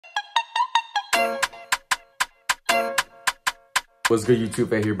What's good, YouTube?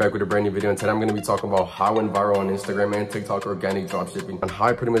 Faye here, back with a brand new video, and today I'm going to be talking about how I went viral on Instagram and TikTok organic dropshipping, and how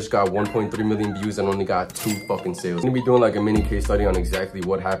I pretty much got 1.3 million views and only got 2 fucking sales. I'm going to be doing like a mini case study on exactly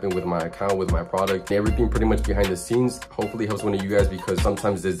what happened with my account, with my product, and everything pretty much behind the scenes. Hopefully helps one of you guys because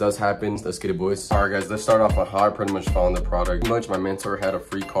sometimes this does happen. Let's get it, boys. All right, guys, let's start off on how I pretty much found the product. Pretty much my mentor had a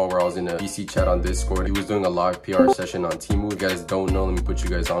free call where I was in a VC chat on Discord. He was doing a live PR session on Temu. If you guys don't know, let me put you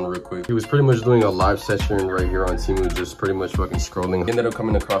guys on real quick. He was pretty much doing a live session right here on Temu, just pretty much fucking scrolling. He ended up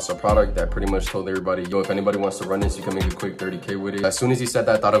coming across a product that pretty much told everybody, yo, if anybody wants to run this, you can make a quick 30K with it. As soon as he said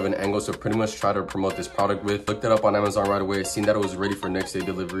that, I thought of an angle to pretty much try to promote this product with. Looked it up on Amazon right away, seen that it was ready for next day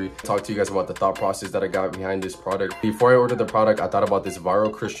delivery. Talked to you guys about the thought process that I got behind this product. Before I ordered the product, I thought about this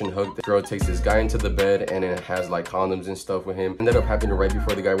viral Christian hook. The girl takes this guy into the bed and it has like condoms and stuff with him. Ended up happening right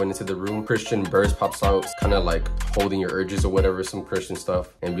before the guy went into the room. Christian burst pops out, kind of like holding your urges or whatever, some Christian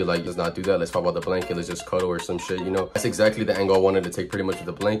stuff, and be like, let's not do that, let's pop out the blanket, let's just cuddle or some shit, you know. That's exactly the angle I wanted to take pretty much with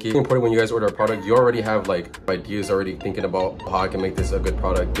the blanket. Important when you guys order a product, you already have like ideas already thinking about how I can make this a good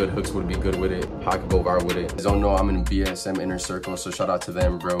product. Good hooks would be good with it, how I can go viral with it. You guys don't know I'm in BSM inner circle, so shout out to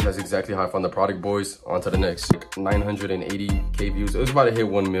them, bro. That's exactly how I found the product, boys. On to the next. Like 980K views. It was about to hit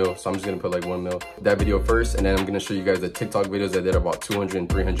 1 mil, so I'm just gonna put like 1 mil. That video first, and then I'm gonna show you guys the TikTok videos that did about 200 and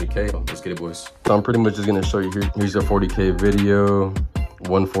 300K. So let's get it, boys. So I'm pretty much just gonna show you here. Here's a 40K video,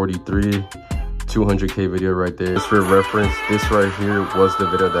 143. 200K video right there. Just for reference, this right here was the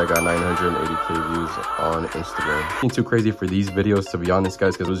video that got 980K views on Instagram. Nothing too crazy for these videos, to be honest,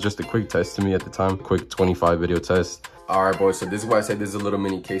 guys, because it was just a quick test to me at the time. Quick 25 video test. All right, boys, so this is why I said this is a little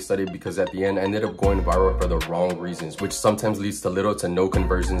mini case study, because at the end I ended up going viral for the wrong reasons, which sometimes leads to little to no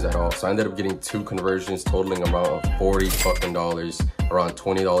conversions at all. So I ended up getting 2 conversions totaling amount of $40 fucking dollars, around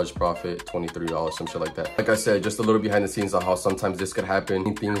 $20 profit, $23, some shit like that. Like I said, just a little behind the scenes on how sometimes this could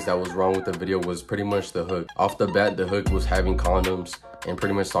happen. Things that was wrong with the video was pretty much the hook. Off the bat, the hook was having condoms and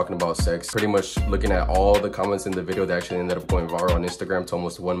pretty much talking about sex. Pretty much looking at all the comments in the video that actually ended up going viral on Instagram to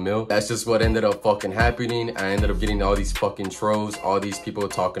almost 1 mil. That's just what ended up fucking happening. I ended up getting all these fucking trolls, all these people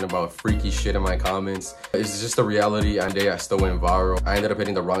talking about freaky shit in my comments. It's just a reality, and I still went viral. I ended up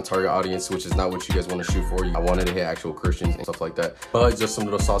hitting the wrong target audience, which is not what you guys want to shoot for. I wanted to hit actual Christians and stuff like that. But just some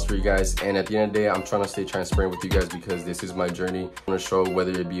little sauce for you guys. And at the end of the day, I'm trying to stay transparent with you guys because this is my journey. I want to show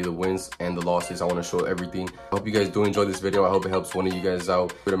whether it be the wins and the losses. I want to show everything. I hope you guys do enjoy this video. I hope it helps one of you guys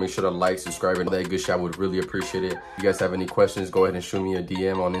out. Better make sure to like, subscribe, and all that good shit. I would really appreciate it. If you guys have any questions, go ahead and shoot me a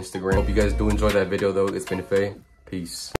DM on Instagram. Hope you guys do enjoy that video though. It's been Faye. Peace.